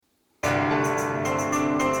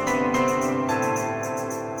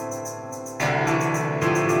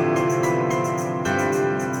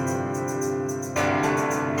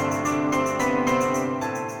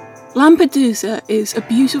Lampedusa is a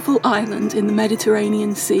beautiful island in the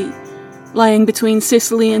Mediterranean Sea. Lying between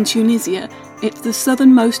Sicily and Tunisia, it's the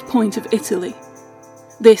southernmost point of Italy.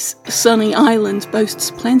 This sunny island boasts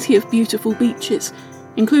plenty of beautiful beaches,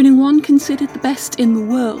 including one considered the best in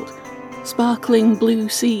the world, sparkling blue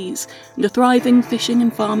seas and a thriving fishing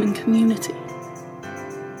and farming community.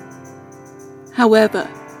 However,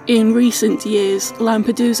 in recent years,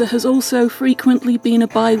 Lampedusa has also frequently been a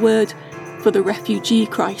byword for the refugee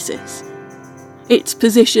crisis. Its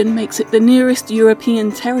position makes it the nearest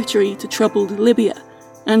European territory to troubled Libya,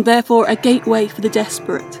 and therefore a gateway for the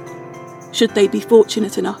desperate, should they be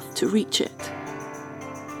fortunate enough to reach it.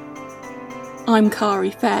 I'm Kari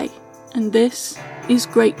Faye, and this is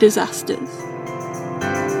Great Disasters.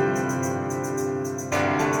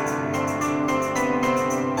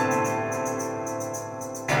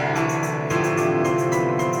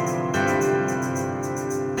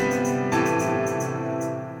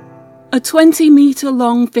 A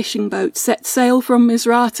 20-metre-long fishing boat set sail from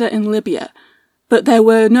Misrata in Libya, but there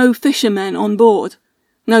were no fishermen on board,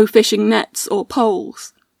 no fishing nets or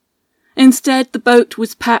poles. Instead, the boat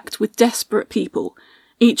was packed with desperate people,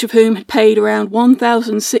 each of whom had paid around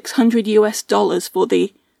 $1,600 for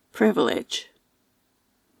the privilege.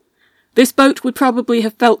 This boat would probably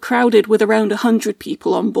have felt crowded with around 100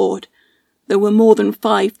 people on board. There were more than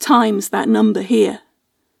 5 times that number here.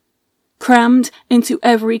 Crammed into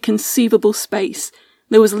every conceivable space,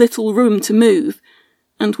 there was little room to move,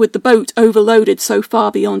 and with the boat overloaded so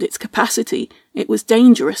far beyond its capacity, it was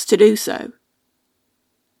dangerous to do so.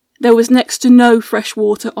 There was next to no fresh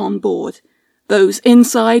water on board. Those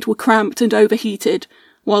inside were cramped and overheated,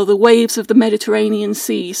 while the waves of the Mediterranean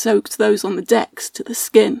Sea soaked those on the decks to the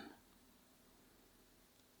skin.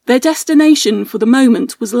 Their destination for the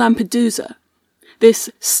moment was Lampedusa.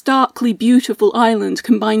 This starkly beautiful island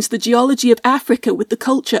combines the geology of Africa with the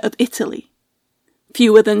culture of Italy.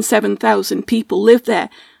 Fewer than 7,000 people live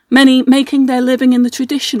there, many making their living in the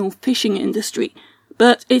traditional fishing industry,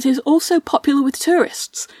 but it is also popular with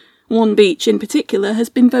tourists. One beach in particular has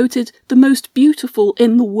been voted the most beautiful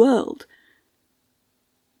in the world.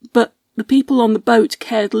 But the people on the boat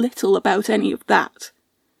cared little about any of that.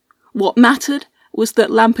 What mattered was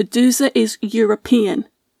that Lampedusa is European,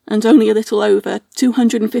 and only a little over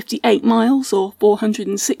 258 miles or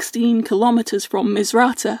 416 kilometres from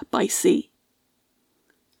Misrata by sea.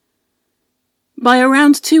 By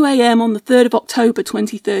around 2 a.m. on the 3rd of October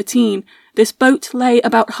 2013, this boat lay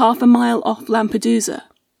about half a mile off Lampedusa.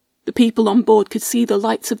 The people on board could see the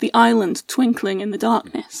lights of the island twinkling in the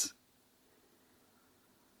darkness.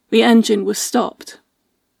 The engine was stopped.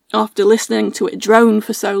 After listening to it drone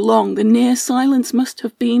for so long, the near silence must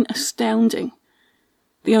have been astounding.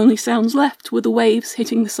 The only sounds left were the waves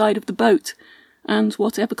hitting the side of the boat, and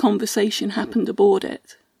whatever conversation happened aboard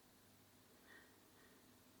it.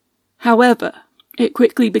 However, it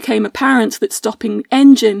quickly became apparent that stopping the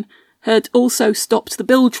engine had also stopped the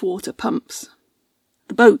bilge water pumps.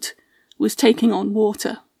 The boat was taking on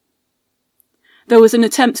water. There was an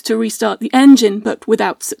attempt to restart the engine, but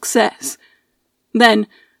without success. Then,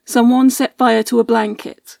 someone set fire to a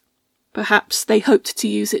blanket. Perhaps they hoped to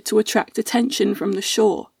use it to attract attention from the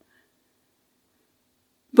shore.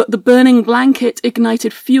 But the burning blanket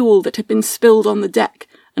ignited fuel that had been spilled on the deck,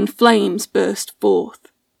 and flames burst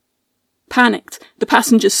forth. Panicked, the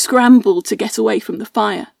passengers scrambled to get away from the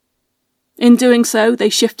fire. In doing so, they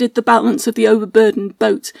shifted the balance of the overburdened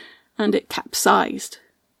boat, and it capsized.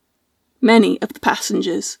 Many of the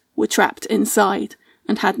passengers were trapped inside,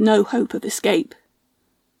 and had no hope of escape.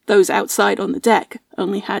 Those outside on the deck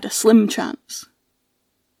only had a slim chance.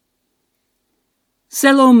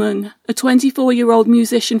 Selomun, a 24-year-old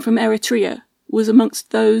musician from Eritrea, was amongst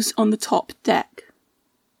those on the top deck.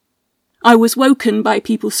 I was woken by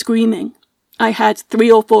people screaming. I had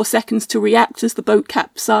 3 or 4 seconds to react as the boat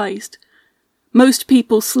capsized. Most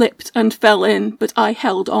people slipped and fell in, but I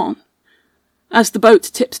held on. As the boat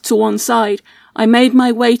tipped to one side, I made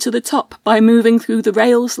my way to the top by moving through the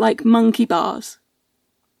rails like monkey bars.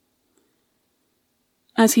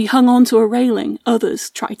 As he hung onto a railing, others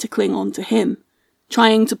tried to cling on to him,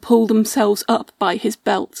 trying to pull themselves up by his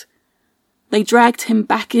belt. They dragged him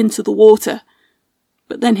back into the water,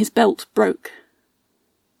 but then his belt broke.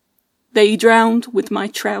 They drowned with my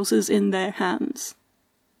trousers in their hands.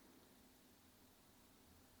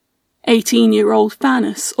 18-year-old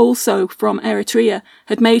Fanis, also from Eritrea,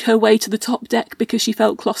 had made her way to the top deck because she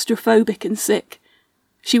felt claustrophobic and sick.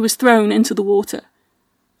 She was thrown into the water.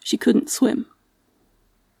 She couldn't swim.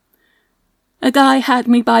 A guy had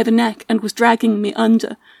me by the neck and was dragging me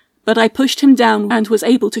under, but I pushed him down and was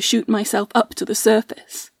able to shoot myself up to the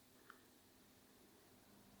surface.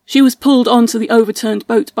 She was pulled onto the overturned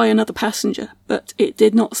boat by another passenger, but it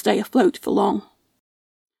did not stay afloat for long.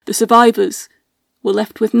 The survivors were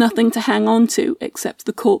left with nothing to hang on to except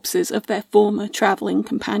the corpses of their former travelling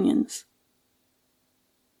companions.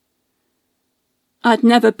 I'd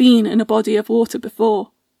never been in a body of water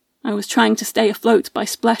before. I was trying to stay afloat by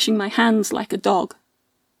splashing my hands like a dog.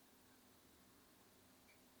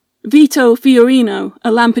 Vito Fiorino,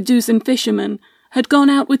 a Lampedusan fisherman, had gone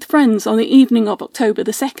out with friends on the evening of October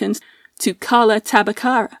the 2nd to Cala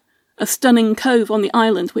Tabacara, a stunning cove on the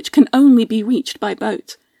island which can only be reached by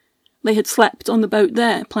boat. They had slept on the boat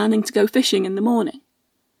there, planning to go fishing in the morning.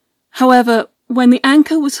 However, when the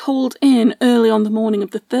anchor was hauled in early on the morning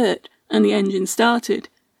of the 3rd and the engine started,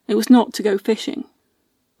 it was not to go fishing.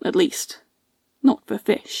 At least, not for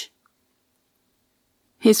fish.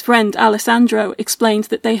 His friend Alessandro explained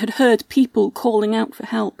that they had heard people calling out for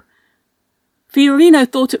help. Fiorino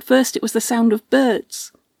thought at first it was the sound of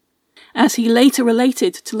birds. As he later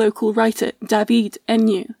related to local writer David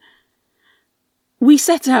Enu, "We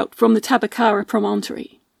set out from the Tabacara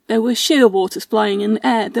promontory. There were shearwaters flying in the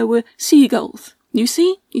air. There were seagulls. You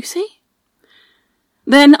see?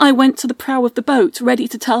 Then I went to the prow of the boat, ready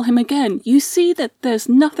to tell him again, you see that there's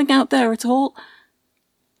nothing out there at all?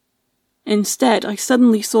 Instead, I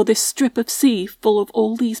suddenly saw this strip of sea full of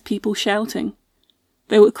all these people shouting.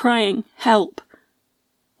 They were crying, help.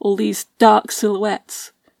 All these dark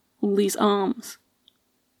silhouettes, all these arms.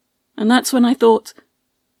 And that's when I thought,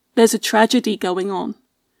 there's a tragedy going on.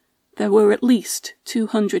 There were at least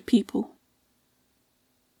 200 people.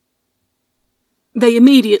 They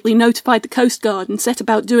immediately notified the Coast Guard and set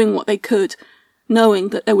about doing what they could, knowing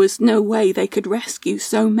that there was no way they could rescue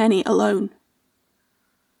so many alone.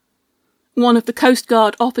 One of the Coast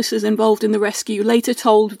Guard officers involved in the rescue later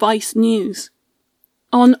told Vice News,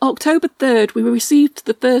 "On October 3rd we received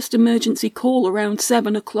the first emergency call around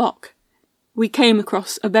 7 o'clock. We came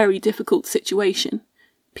across a very difficult situation.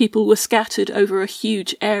 People were scattered over a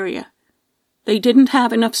huge area. They didn't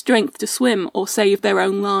have enough strength to swim or save their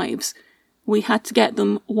own lives. We had to get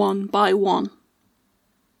them one by one."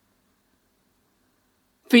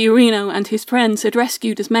 Fiorino and his friends had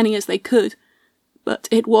rescued as many as they could, but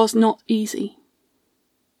it was not easy.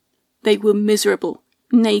 They were miserable,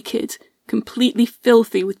 naked, completely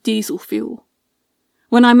filthy with diesel fuel.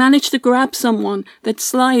 When I managed to grab someone, they'd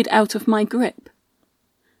slide out of my grip.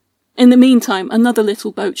 In the meantime, another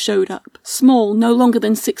little boat showed up, small, no longer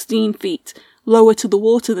than 16 feet, lower to the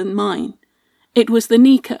water than mine. It was the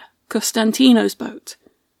Nika, Costantino's boat.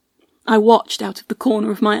 I watched out of the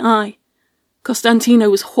corner of my eye. Costantino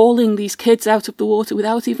was hauling these kids out of the water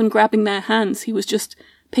without even grabbing their hands. He was just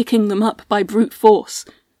picking them up by brute force,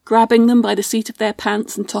 grabbing them by the seat of their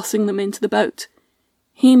pants and tossing them into the boat.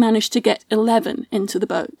 He managed to get 11 into the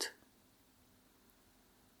boat.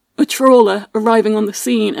 A trawler arriving on the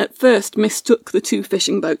scene at first mistook the 2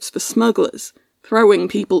 fishing boats for smugglers, throwing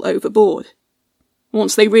people overboard.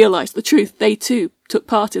 Once they realised the truth, they too took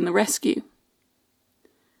part in the rescue.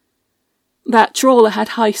 That trawler had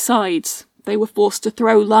high sides. They were forced to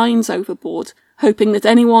throw lines overboard, hoping that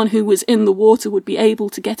anyone who was in the water would be able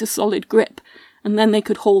to get a solid grip, and then they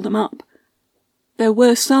could haul them up. There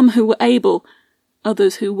were some who were able,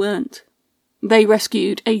 others who weren't. They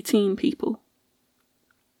rescued 18 people.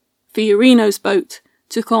 Fiorino's boat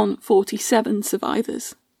took on 47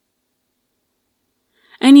 survivors.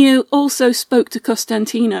 Ennio also spoke to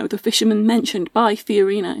Costantino, the fisherman mentioned by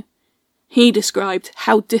Fiorino. He described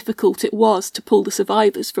how difficult it was to pull the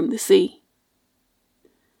survivors from the sea.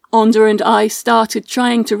 Onda and I started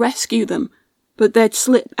trying to rescue them, but they'd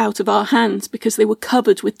slip out of our hands because they were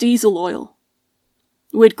covered with diesel oil.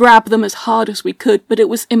 We'd grab them as hard as we could, but it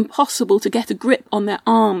was impossible to get a grip on their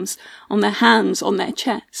arms, on their hands, on their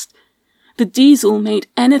chest. The diesel made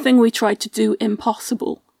anything we tried to do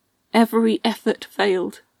impossible. Every effort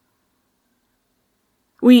failed.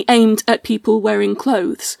 We aimed at people wearing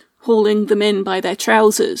clothes, hauling them in by their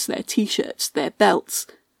trousers, their t-shirts, their belts.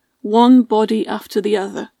 One body after the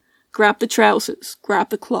other. Grab the trousers,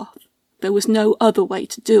 grab the cloth. There was no other way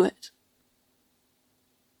to do it.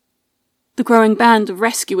 The growing band of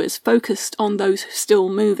rescuers focused on those still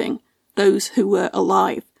moving, those who were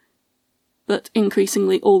alive. But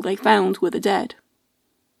increasingly all they found were the dead.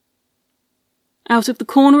 Out of the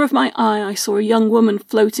corner of my eye, I saw a young woman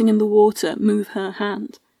floating in the water move her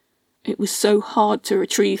hand. It was so hard to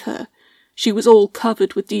retrieve her. She was all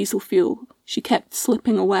covered with diesel fuel. She kept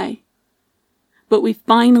slipping away. But we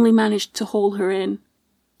finally managed to haul her in.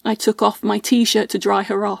 I took off my t-shirt to dry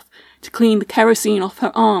her off, to clean the kerosene off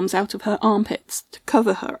her arms out of her armpits, to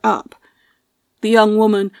cover her up. The young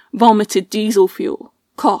woman vomited diesel fuel,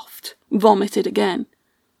 coughed, vomited again.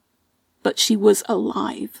 but she was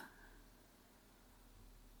alive.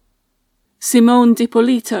 Simone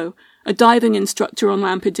D'Ippolito, a diving instructor on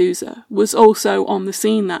Lampedusa, was also on the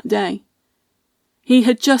scene that day. He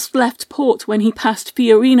had just left port when he passed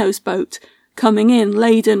Fiorino's boat, coming in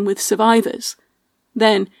laden with survivors.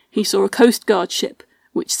 Then he saw a Coast Guard ship,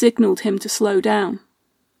 which signalled him to slow down.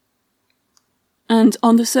 And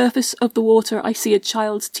on the surface of the water I see a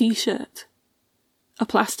child's t-shirt, a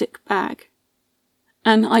plastic bag,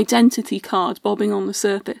 an identity card bobbing on the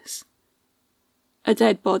surface, a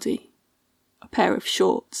dead body, a pair of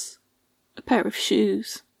shorts, a pair of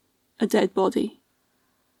shoes, a dead body,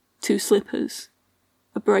 2 slippers,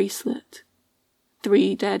 a bracelet,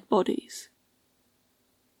 3 dead bodies.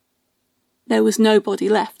 There was nobody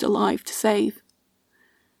left alive to save.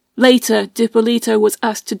 Later, D'Ippolito was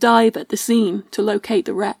asked to dive at the scene to locate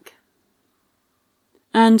the wreck.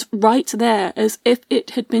 And right there, as if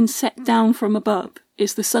it had been set down from above,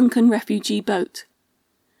 is the sunken refugee boat.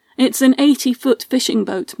 It's an 80-foot fishing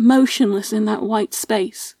boat, motionless in that white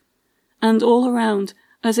space. And all around,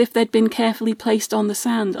 as if they'd been carefully placed on the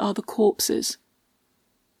sand, are the corpses.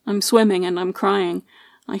 I'm swimming and I'm crying.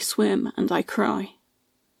 I swim and I cry.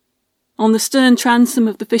 On the stern transom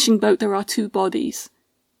of the fishing boat there are 2 bodies.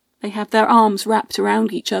 They have their arms wrapped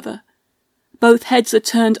around each other. Both heads are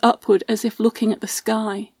turned upward as if looking at the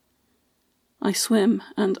sky. I swim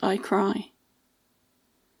and I cry.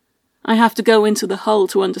 I have to go into the hull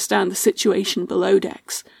to understand the situation below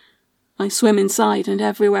decks. I swim inside and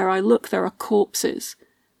everywhere I look there are corpses.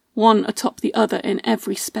 One atop the other in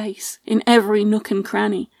every space, in every nook and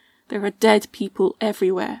cranny. There are dead people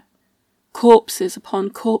everywhere. Corpses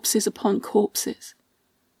upon corpses upon corpses.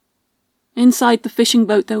 Inside the fishing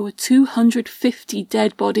boat there were 250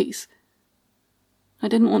 dead bodies. I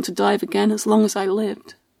didn't want to dive again as long as I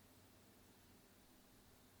lived.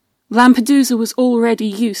 Lampedusa was already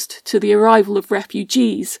used to the arrival of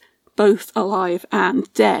refugees, both alive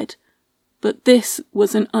and dead, but this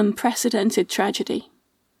was an unprecedented tragedy.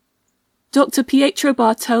 Dr. Pietro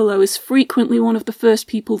Bartolo is frequently one of the first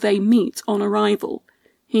people they meet on arrival.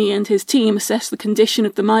 He and his team assess the condition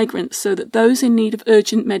of the migrants so that those in need of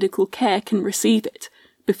urgent medical care can receive it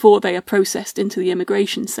before they are processed into the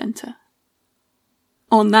immigration centre.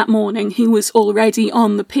 On that morning he was already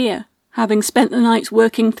on the pier, having spent the night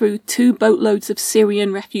working through 2 boatloads of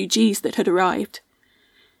Syrian refugees that had arrived.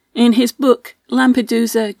 In his book,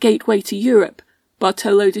 Lampedusa, Gateway to Europe,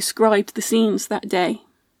 Bartolo described the scenes that day.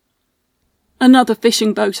 Another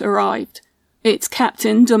fishing boat arrived. Its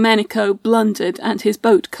captain, Domenico, blundered and his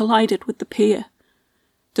boat collided with the pier.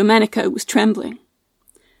 Domenico was trembling.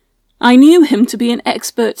 I knew him to be an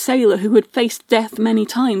expert sailor who had faced death many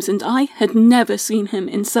times, and I had never seen him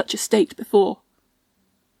in such a state before.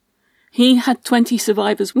 He had 20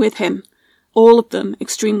 survivors with him, all of them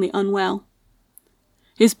extremely unwell.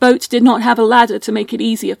 His boat did not have a ladder to make it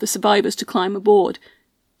easier for survivors to climb aboard.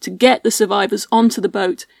 To get the survivors onto the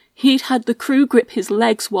boat, he'd had the crew grip his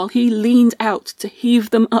legs while he leaned out to heave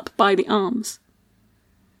them up by the arms.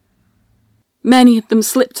 Many of them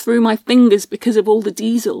slipped through my fingers because of all the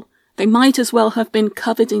diesel. They might as well have been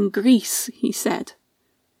covered in grease, he said.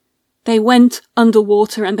 They went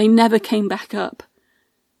underwater and they never came back up.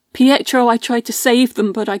 Pietro, I tried to save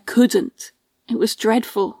them, but I couldn't. It was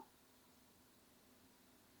dreadful.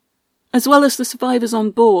 As well as the survivors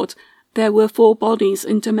on board, there were 4 bodies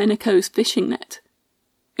in Domenico's fishing net.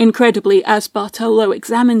 Incredibly, as Bartolo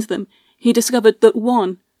examined them, he discovered that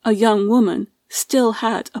one, a young woman, still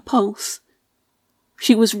had a pulse.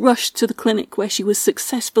 She was rushed to the clinic where she was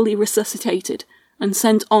successfully resuscitated and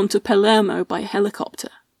sent on to Palermo by helicopter.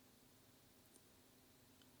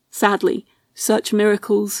 Sadly, such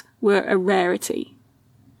miracles were a rarity.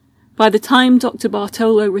 By the time Dr.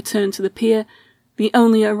 Bartolo returned to the pier, the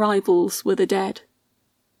only arrivals were the dead.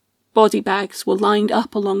 Body bags were lined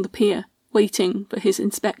up along the pier, waiting for his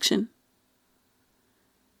inspection.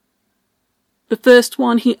 The first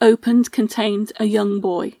one he opened contained a young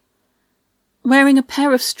boy, wearing a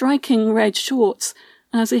pair of striking red shorts,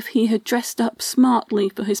 as if he had dressed up smartly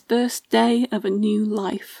for his first day of a new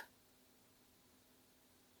life.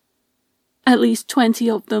 At least 20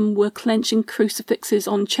 of them were clenching crucifixes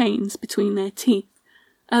on chains between their teeth,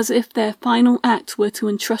 as if their final act were to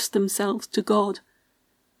entrust themselves to God.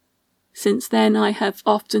 Since then I have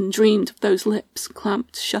often dreamed of those lips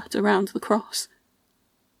clamped shut around the cross.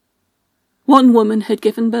 One woman had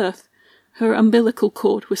given birth. Her umbilical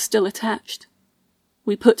cord was still attached.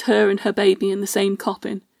 We put her and her baby in the same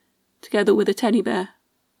coffin, together with a teddy bear.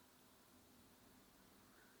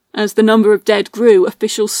 As the number of dead grew,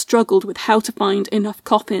 officials struggled with how to find enough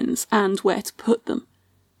coffins and where to put them.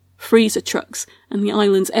 freezer trucks, and the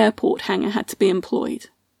island's airport hangar had to be employed.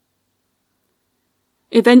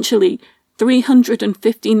 Eventually,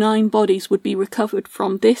 359 bodies would be recovered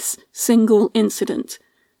from this single incident,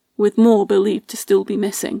 with more believed to still be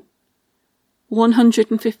missing.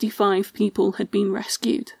 155 people had been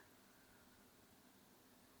rescued.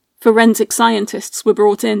 Forensic scientists were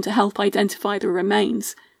brought in to help identify the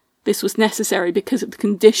remains. This was necessary because of the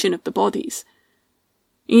condition of the bodies.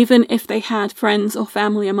 Even if they had friends or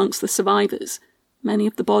family amongst the survivors, many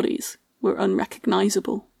of the bodies were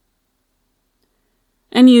unrecognisable.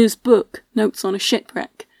 NU's book, Notes on a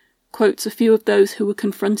Shipwreck, quotes a few of those who were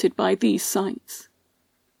confronted by these sights.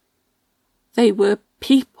 They were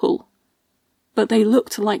people, but they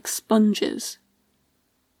looked like sponges.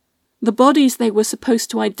 The bodies they were supposed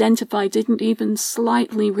to identify didn't even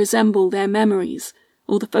slightly resemble their memories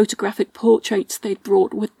or the photographic portraits they'd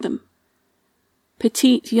brought with them.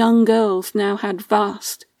 Petite young girls now had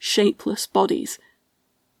vast, shapeless bodies,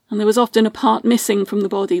 and there was often a part missing from the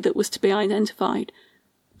body that was to be identified,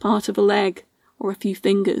 part of a leg or a few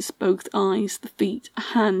fingers, both eyes, the feet, a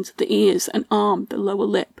hand, the ears, an arm, the lower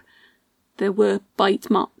lip. There were bite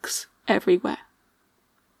marks everywhere.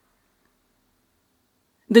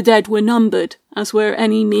 The dead were numbered, as were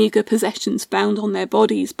any meagre possessions found on their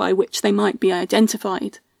bodies by which they might be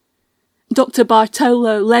identified. Dr.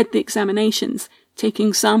 Bartolo led the examinations,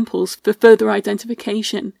 taking samples for further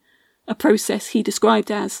identification, a process he described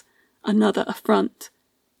as another affront,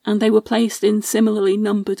 and they were placed in similarly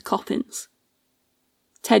numbered coffins.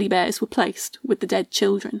 Teddy bears were placed with the dead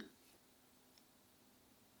children.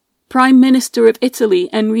 Prime Minister of Italy,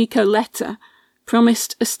 Enrico Letta,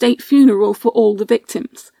 promised a state funeral for all the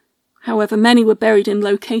victims. However, many were buried in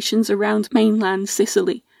locations around mainland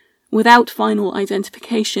Sicily, without final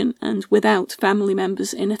identification and without family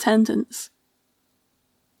members in attendance.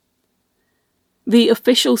 The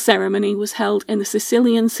official ceremony was held in the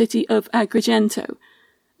Sicilian city of Agrigento,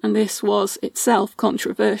 and this was itself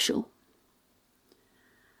controversial.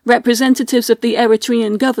 Representatives of the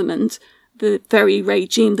Eritrean government, the very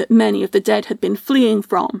regime that many of the dead had been fleeing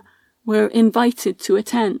from, were invited to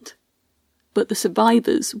attend, but the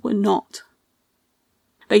survivors were not.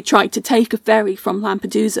 They tried to take a ferry from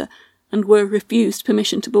Lampedusa and were refused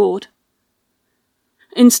permission to board.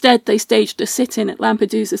 Instead, they staged a sit-in at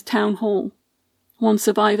Lampedusa's town hall. One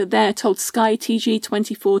survivor there told Sky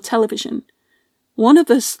TG24 television, "One of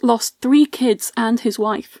us lost 3 kids and his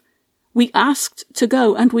wife. We asked to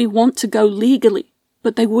go and we want to go legally,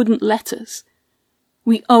 but they wouldn't let us.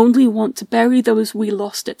 We only want to bury those we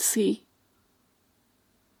lost at sea."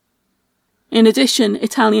 In addition,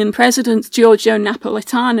 Italian President Giorgio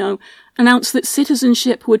Napolitano announced that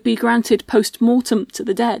citizenship would be granted post-mortem to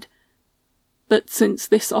the dead. But since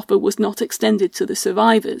this offer was not extended to the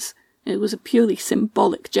survivors, it was a purely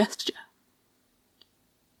symbolic gesture.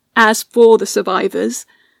 As for the survivors,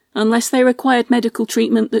 unless they required medical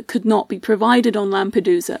treatment that could not be provided on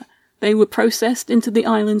Lampedusa, they were processed into the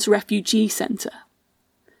island's refugee centre.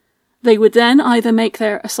 They would then either make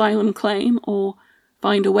their asylum claim or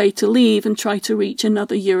find a way to leave and try to reach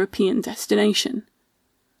another European destination.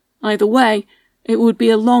 Either way, it would be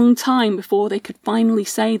a long time before they could finally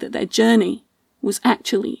say that their journey was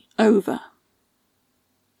actually over.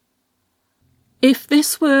 If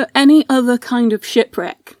this were any other kind of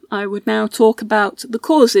shipwreck, I would now talk about the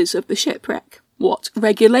causes of the shipwreck, what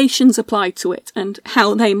regulations applied to it, and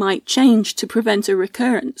how they might change to prevent a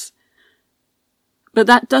recurrence. But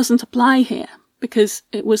that doesn't apply here, because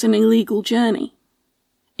it was an illegal journey.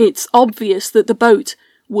 It's obvious that the boat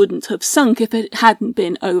wouldn't have sunk if it hadn't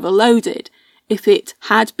been overloaded, if it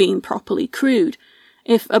had been properly crewed,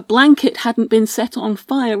 if a blanket hadn't been set on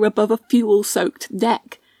fire above a fuel-soaked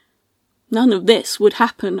deck. None of this would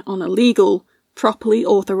happen on a legal, properly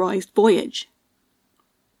authorised voyage.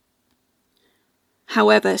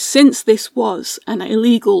 However, since this was an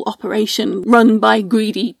illegal operation run by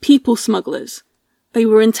greedy people smugglers, they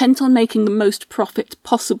were intent on making the most profit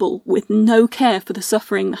possible with no care for the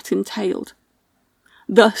suffering that entailed.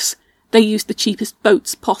 Thus, they used the cheapest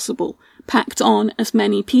boats possible, packed on as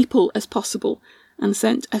many people as possible, and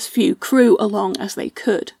sent as few crew along as they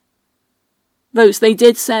could. Those they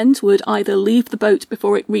did send would either leave the boat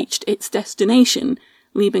before it reached its destination,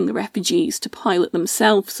 leaving the refugees to pilot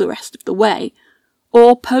themselves the rest of the way,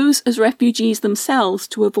 or pose as refugees themselves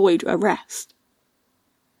to avoid arrest.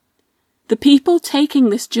 The people taking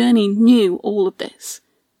this journey knew all of this.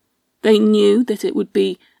 They knew that it would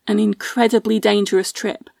be an incredibly dangerous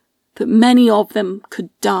trip, that many of them could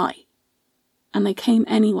die, and they came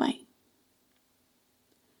anyway.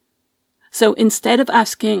 So instead of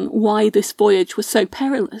asking why this voyage was so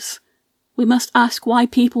perilous, we must ask why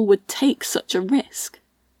people would take such a risk.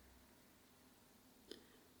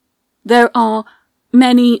 There are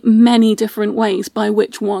many, many different ways by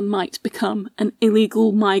which one might become an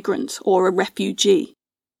illegal migrant or a refugee.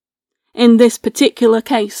 In this particular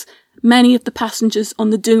case, many of the passengers on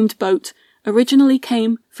the doomed boat originally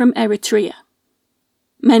came from Eritrea.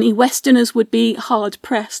 Many Westerners would be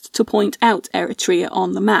hard-pressed to point out Eritrea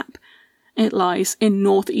on the map. It lies in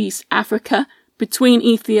northeast Africa, between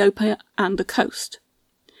Ethiopia and the coast.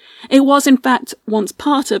 It was in fact once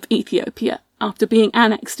part of Ethiopia after being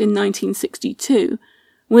annexed in 1962,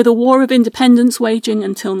 with a war of independence waging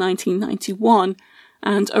until 1991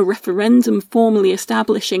 and a referendum formally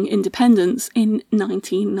establishing independence in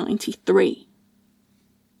 1993.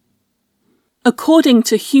 According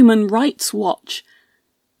to Human Rights Watch,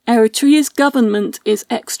 Eritrea's government is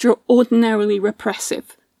extraordinarily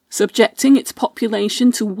repressive, subjecting its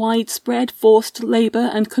population to widespread forced labour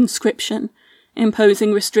and conscription,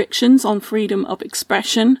 imposing restrictions on freedom of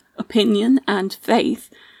expression, opinion and faith,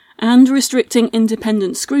 and restricting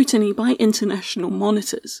independent scrutiny by international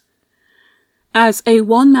monitors. As a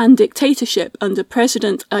one-man dictatorship under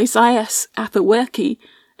President Isaias Afwerki,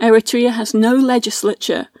 Eritrea has no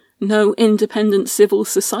legislature, no independent civil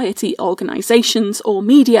society organisations or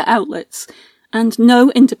media outlets, and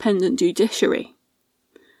no independent judiciary.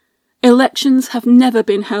 Elections have never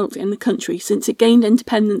been held in the country since it gained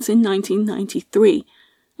independence in 1993,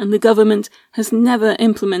 and the government has never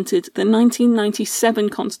implemented the 1997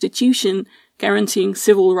 constitution guaranteeing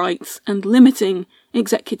civil rights and limiting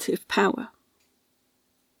executive power.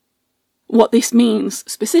 What this means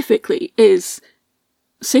specifically is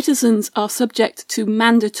citizens are subject to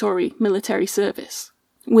mandatory military service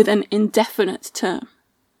with an indefinite term.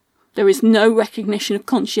 There is no recognition of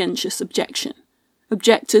conscientious objection.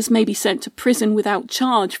 Objectors may be sent to prison without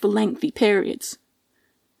charge for lengthy periods.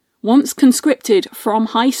 Once conscripted from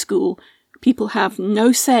high school, people have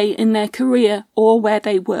no say in their career or where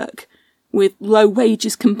they work, with low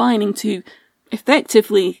wages combining to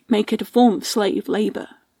effectively make it a form of slave labour.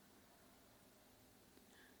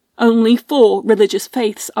 Only 4 religious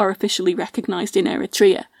faiths are officially recognised in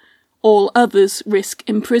Eritrea. All others risk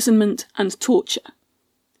imprisonment and torture.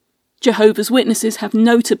 Jehovah's Witnesses have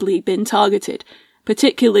notably been targeted,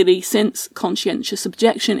 particularly since conscientious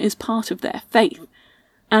objection is part of their faith,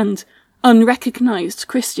 and unrecognised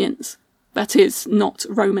Christians, that is, not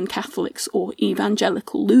Roman Catholics or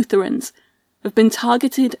Evangelical Lutherans, have been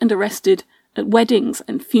targeted and arrested at weddings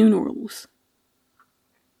and funerals.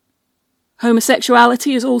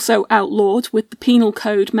 Homosexuality is also outlawed, with the penal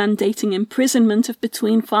code mandating imprisonment of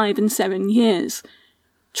between 5 and 7 years.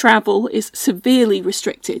 Travel is severely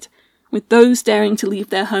restricted, with those daring to leave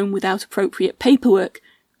their home without appropriate paperwork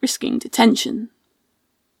risking detention.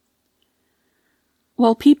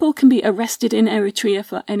 While people can be arrested in Eritrea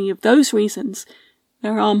for any of those reasons,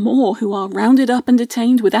 there are more who are rounded up and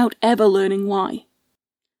detained without ever learning why.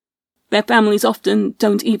 Their families often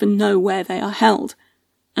don't even know where they are held,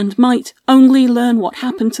 and might only learn what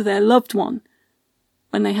happened to their loved one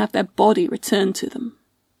when they have their body returned to them.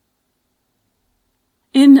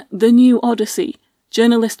 In The New Odyssey,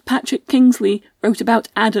 journalist Patrick Kingsley wrote about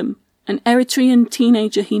Adam, an Eritrean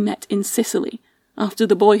teenager he met in Sicily, after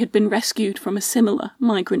the boy had been rescued from a similar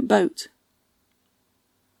migrant boat.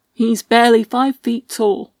 He's barely 5 feet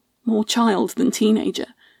tall, more child than teenager,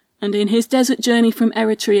 and in his desert journey from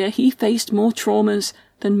Eritrea he faced more traumas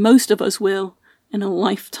than most of us will in a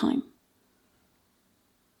lifetime.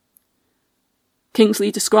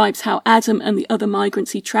 Kingsley describes how Adam and the other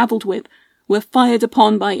migrants he travelled with were fired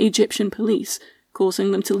upon by Egyptian police,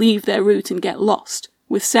 causing them to leave their route and get lost,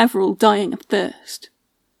 with several dying of thirst.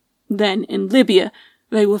 Then, in Libya,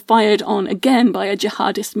 they were fired on again by a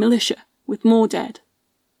jihadist militia, with more dead.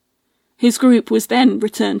 His group was then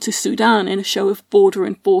returned to Sudan in a show of border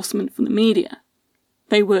enforcement from the media.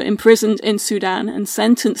 They were imprisoned in Sudan and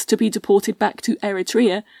sentenced to be deported back to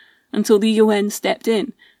Eritrea until the UN stepped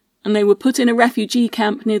in, and they were put in a refugee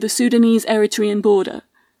camp near the Sudanese-Eritrean border.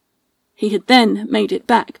 He had then made it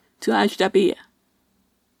back to Ajdabiya.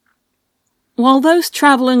 While those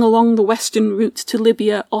travelling along the western route to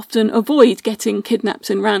Libya often avoid getting kidnapped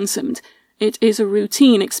and ransomed, it is a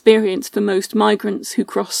routine experience for most migrants who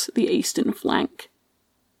cross the eastern flank.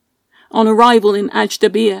 On arrival in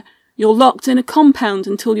Ajdabiya, you're locked in a compound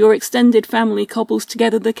until your extended family cobbles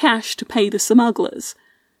together the cash to pay the smugglers.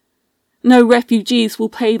 No refugees will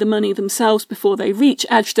pay the money themselves before they reach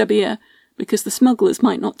Ajdabiya, because the smugglers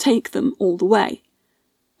might not take them all the way.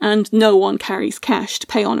 And no one carries cash to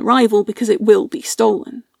pay on arrival because it will be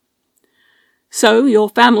stolen. So your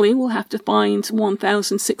family will have to find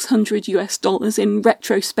 $1,600 in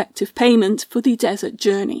retrospective payment for the desert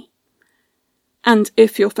journey. And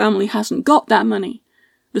if your family hasn't got that money,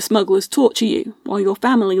 the smugglers torture you while your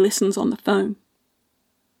family listens on the phone.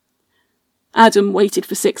 Adam waited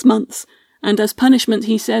for 6 months, and as punishment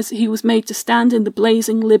he says he was made to stand in the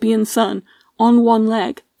blazing Libyan sun on one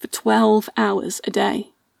leg for 12 hours a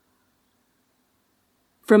day.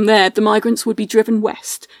 From there, the migrants would be driven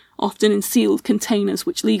west, often in sealed containers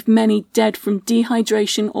which leave many dead from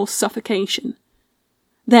dehydration or suffocation.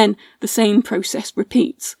 Then the same process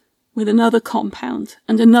repeats, with another compound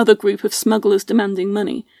and another group of smugglers demanding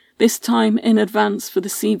money, this time in advance for the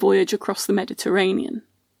sea voyage across the Mediterranean.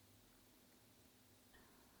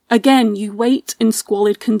 Again, you wait in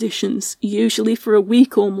squalid conditions, usually for a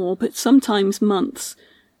week or more, but sometimes months.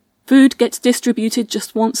 Food gets distributed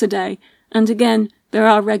just once a day, and again, there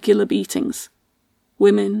are regular beatings.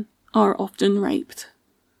 Women are often raped.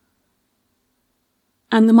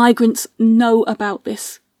 And the migrants know about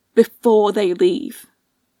this before they leave.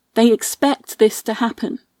 They expect this to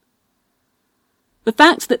happen. The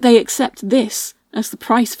fact that they accept this as the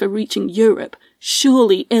price for reaching Europe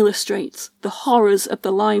surely illustrates the horrors of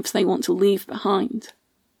the lives they want to leave behind.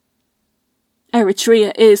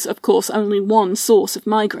 Eritrea is, of course, only one source of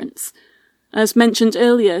migrants. As mentioned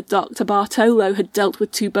earlier, Dr. Bartolo had dealt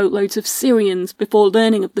with 2 boatloads of Syrians before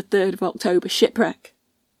learning of the 3rd of October shipwreck.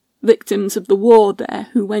 Victims of the war there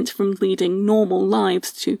who went from leading normal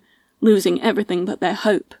lives to losing everything but their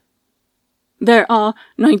hope. There are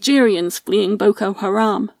Nigerians fleeing Boko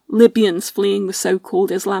Haram, Libyans fleeing the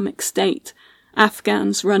so-called Islamic State,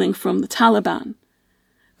 Afghans running from the Taliban.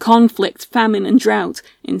 Conflict, famine and drought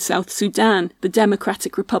in South Sudan, the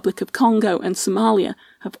Democratic Republic of Congo and Somalia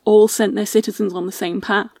have all sent their citizens on the same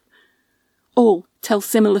path. All tell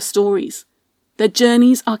similar stories. Their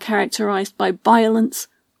journeys are characterized by violence,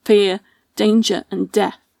 fear, danger and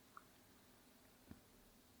death.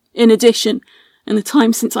 In addition, in the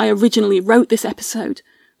time since I originally wrote this episode,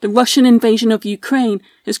 the Russian invasion of Ukraine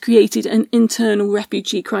has created an internal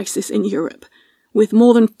refugee crisis in Europe, with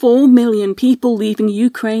more than 4 million people leaving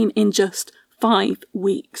Ukraine in just 5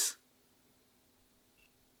 weeks.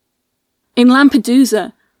 In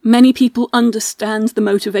Lampedusa, many people understand the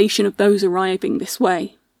motivation of those arriving this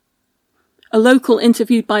way. A local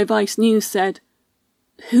interviewed by Vice News said,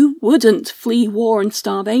 "Who wouldn't flee war and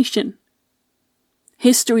starvation?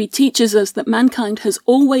 History teaches us that mankind has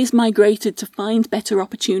always migrated to find better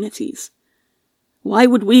opportunities. Why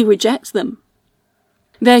would we reject them?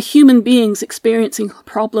 They're human beings experiencing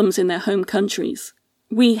problems in their home countries.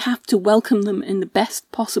 We have to welcome them in the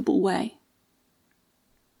best possible way."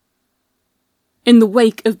 In the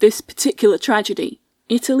wake of this particular tragedy,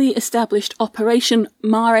 Italy established Operation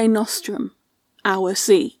Mare Nostrum, Our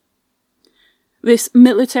Sea. This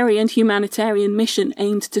military and humanitarian mission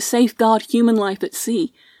aimed to safeguard human life at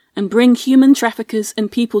sea and bring human traffickers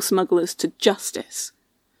and people smugglers to justice.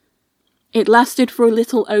 It lasted for a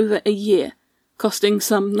little over a year, costing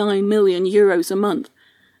some €9 million a month,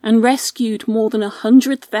 and rescued more than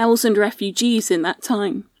 100,000 refugees in that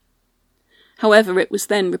time. However, it was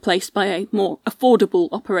then replaced by a more affordable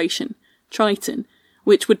operation, Triton,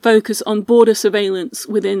 which would focus on border surveillance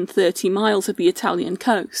within 30 miles of the Italian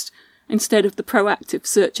coast, instead of the proactive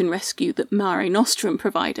search and rescue that Mare Nostrum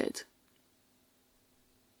provided.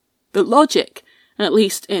 The logic, at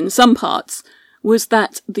least in some parts, was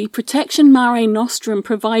that the protection Mare Nostrum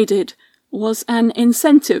provided was an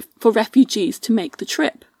incentive for refugees to make the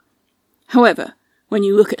trip. However, when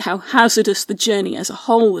you look at how hazardous the journey as a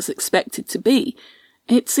whole was expected to be,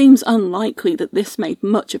 it seems unlikely that this made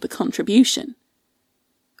much of a contribution.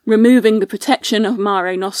 Removing the protection of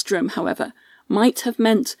Mare Nostrum, however, might have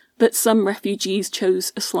meant that some refugees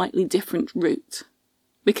chose a slightly different route.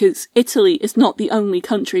 Because Italy is not the only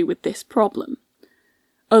country with this problem.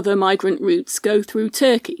 Other migrant routes go through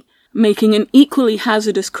Turkey, making an equally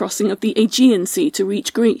hazardous crossing of the Aegean Sea to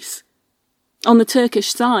reach Greece. On the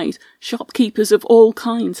Turkish side, shopkeepers of all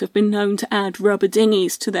kinds have been known to add rubber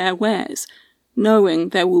dinghies to their wares, knowing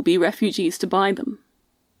there will be refugees to buy them.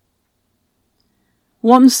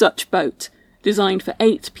 One such boat, designed for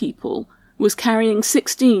 8 people, was carrying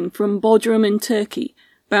 16 from Bodrum in Turkey,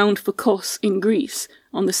 bound for Kos in Greece,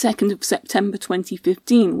 on the 2nd of September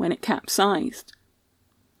 2015 when it capsized.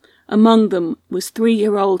 Among them was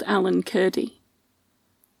 3-year-old Alan Kurdi.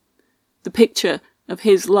 The picture of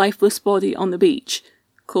his lifeless body on the beach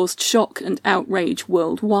caused shock and outrage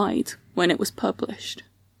worldwide when it was published.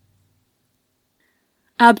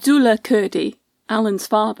 Abdullah Kurdi, Alan's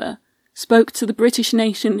father, spoke to the British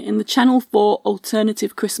nation in the Channel 4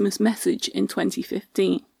 alternative Christmas message in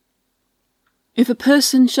 2015. If a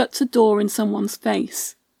person shuts a door in someone's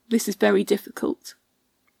face, this is very difficult.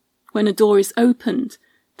 When a door is opened,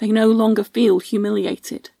 they no longer feel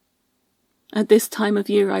humiliated. At this time of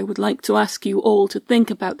year, I would like to ask you all to think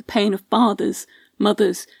about the pain of fathers,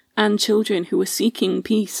 mothers, and children who are seeking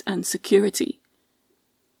peace and security.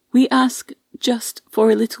 We ask just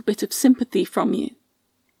for a little bit of sympathy from you.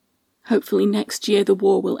 Hopefully next year the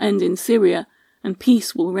war will end in Syria and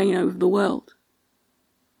peace will reign over the world.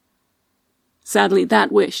 Sadly,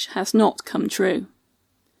 that wish has not come true.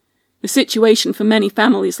 The situation for many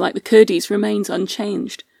families like the Kurdis remains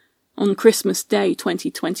unchanged. On Christmas Day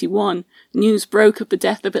 2021, news broke of the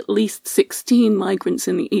death of at least 16 migrants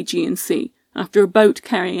in the Aegean Sea after a boat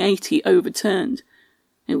carrying 80 overturned.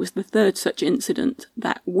 It was the third such incident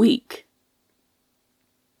that week.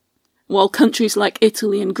 While countries like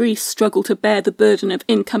Italy and Greece struggle to bear the burden of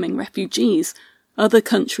incoming refugees, other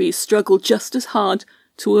countries struggle just as hard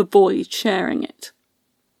to avoid sharing it.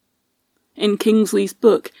 In Kingsley's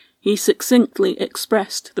book, he succinctly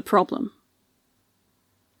expressed the problem.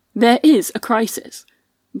 There is a crisis,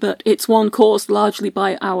 but it's one caused largely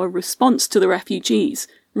by our response to the refugees,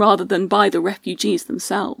 rather than by the refugees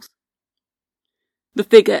themselves. The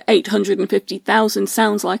figure 850,000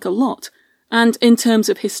 sounds like a lot, and in terms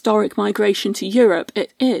of historic migration to Europe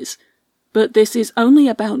it is, but this is only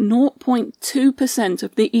about 0.2%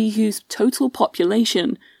 of the EU's total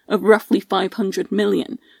population of roughly 500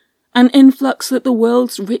 million, an influx that the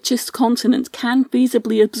world's richest continent can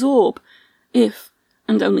feasibly absorb, if,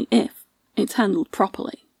 and only if, it's handled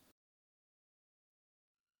properly.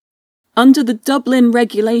 Under the Dublin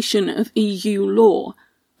regulation of EU law,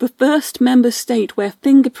 the first member state where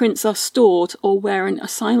fingerprints are stored or where an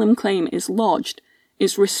asylum claim is lodged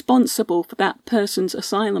is responsible for that person's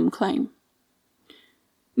asylum claim.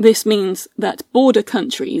 This means that border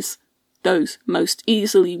countries, those most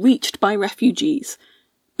easily reached by refugees,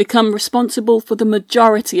 become responsible for the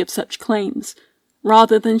majority of such claims,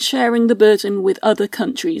 rather than sharing the burden with other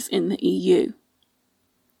countries in the EU.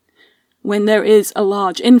 When there is a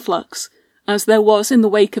large influx, as there was in the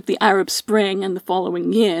wake of the Arab Spring and the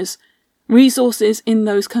following years, resources in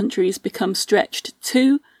those countries become stretched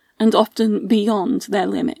to and often beyond their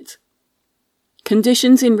limit.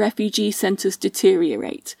 Conditions in refugee centres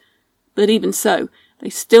deteriorate, but even so, they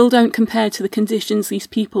still don't compare to the conditions these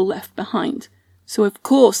people left behind, so of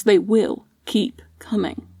course they will keep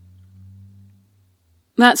coming.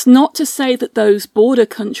 That's not to say that those border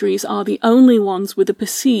countries are the only ones with a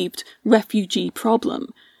perceived refugee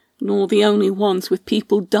problem, nor the only ones with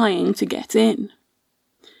people dying to get in.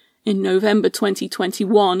 In November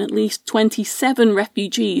 2021, at least 27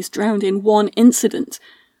 refugees drowned in one incident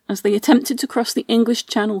as they attempted to cross the English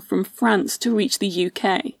Channel from France to reach the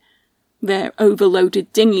UK. Their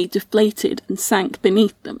overloaded dinghy deflated and sank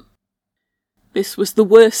beneath them. This was the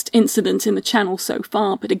worst incident in the Channel so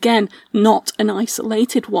far, but again, not an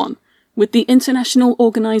isolated one, with the International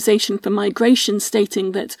Organization for Migration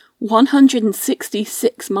stating that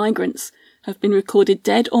 166 migrants have been recorded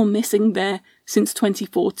dead or missing there since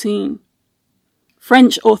 2014.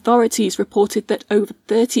 French authorities reported that over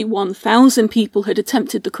 31,000 people had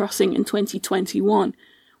attempted the crossing in 2021,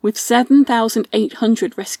 with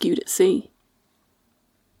 7,800 rescued at sea.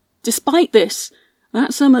 Despite this,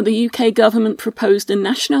 that summer the UK government proposed a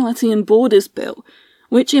Nationality and Borders Bill,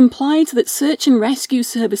 which implied that search and rescue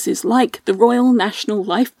services like the Royal National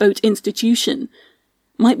Lifeboat Institution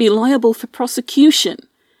might be liable for prosecution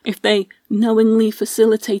if they knowingly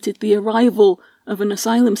facilitated the arrival of an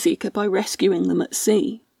asylum seeker by rescuing them at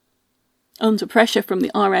sea. Under pressure from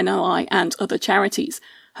the RNLI and other charities,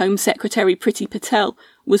 Home Secretary Priti Patel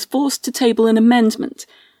was forced to table an amendment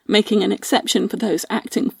making an exception for those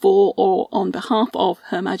acting for or on behalf of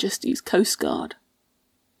Her Majesty's Coast Guard.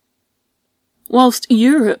 Whilst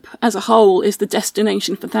Europe as a whole is the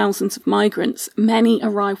destination for thousands of migrants, many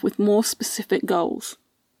arrive with more specific goals.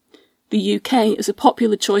 The UK is a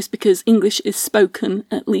popular choice because English is spoken,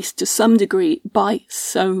 at least to some degree, by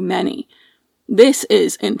so many. This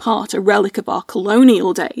is, in part, a relic of our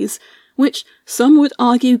colonial days, which some would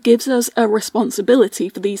argue gives us a responsibility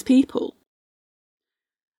for these people.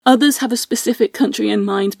 Others have a specific country in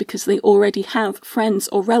mind because they already have friends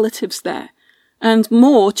or relatives there, and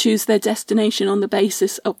more choose their destination on the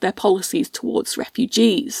basis of their policies towards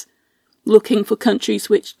refugees, looking for countries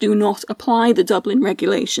which do not apply the Dublin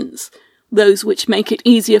regulations, those which make it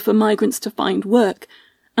easier for migrants to find work,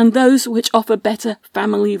 and those which offer better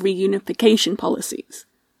family reunification policies.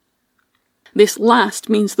 This last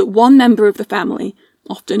means that one member of the family,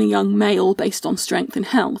 often a young male based on strength and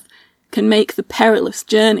health, can make the perilous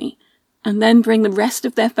journey, and then bring the rest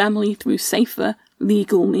of their family through safer,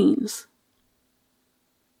 legal means.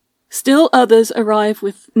 Still others arrive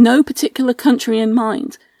with no particular country in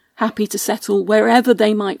mind, happy to settle wherever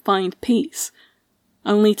they might find peace,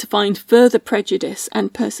 only to find further prejudice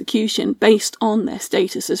and persecution based on their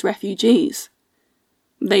status as refugees.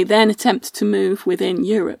 They then attempt to move within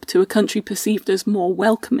Europe to a country perceived as more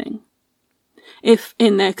welcoming. If,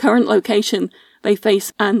 in their current location, they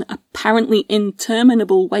face an apparently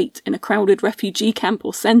interminable wait in a crowded refugee camp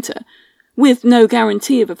or centre, with no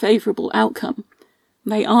guarantee of a favourable outcome,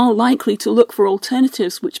 they are likely to look for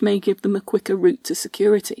alternatives which may give them a quicker route to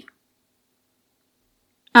security.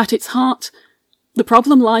 At its heart, the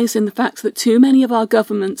problem lies in the fact that too many of our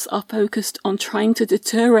governments are focused on trying to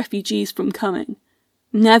deter refugees from coming,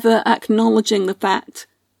 never acknowledging the fact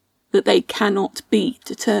that they cannot be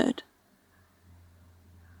deterred.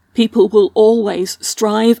 People will always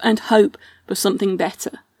strive and hope for something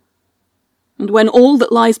better. And when all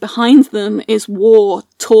that lies behind them is war,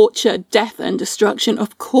 torture, death and destruction,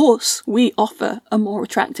 of course we offer a more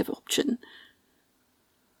attractive option.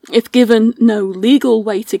 If given no legal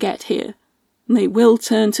way to get here, they will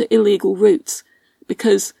turn to illegal routes,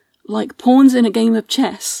 because, like pawns in a game of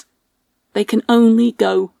chess, they can only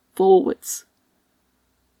go forwards.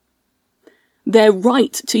 Their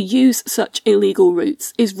right to use such illegal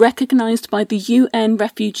routes is recognised by the UN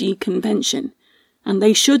Refugee Convention, and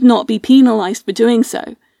they should not be penalised for doing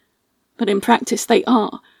so. But in practice they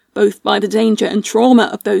are, both by the danger and trauma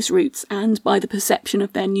of those routes and by the perception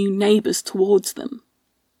of their new neighbours towards them.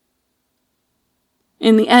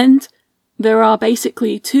 In the end, there are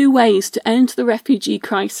basically two ways to end the refugee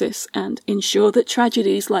crisis and ensure that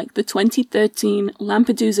tragedies like the 2013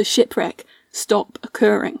 Lampedusa shipwreck stop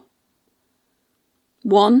occurring.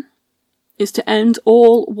 One is to end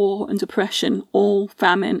all war and oppression, all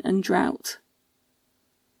famine and drought.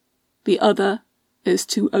 The other is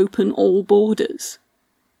to open all borders.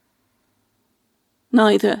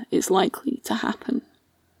 Neither is likely to happen.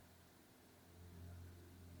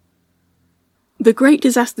 The Great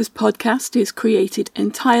Disasters podcast is created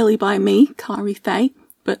entirely by me, Kari Fay,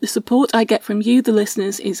 but the support I get from you, the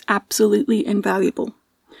listeners, is absolutely invaluable.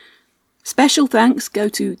 Special thanks go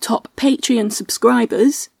to top Patreon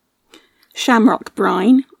subscribers: Shamrock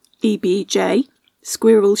Brine, EBJ,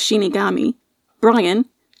 Squirrel Shinigami, Brian,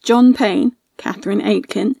 John Payne, Catherine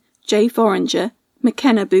Aitken, Jay Foringer,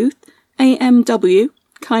 McKenna Booth, AMW,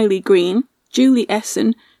 Kylie Green, Julie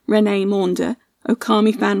Essen, Renee Maunder,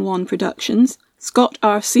 Okami Fan 1 Productions, Scott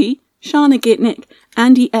RC, Shana Gitnick,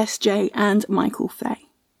 Andy SJ, and Michael Fay.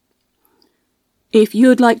 If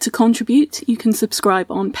you'd like to contribute, you can subscribe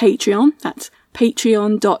on Patreon, that's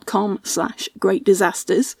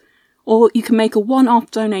patreon.com/greatdisasters, or you can make a one-off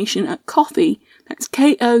donation at Ko-fi, that's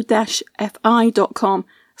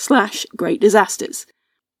ko-fi.com/greatdisasters.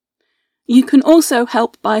 You can also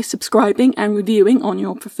help by subscribing and reviewing on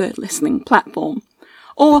your preferred listening platform,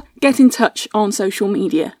 or get in touch on social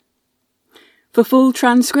media. For full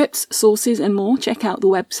transcripts, sources and more, check out the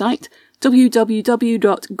website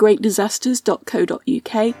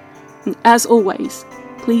www.greatdisasters.co.uk, and as always,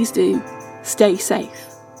 please do stay safe.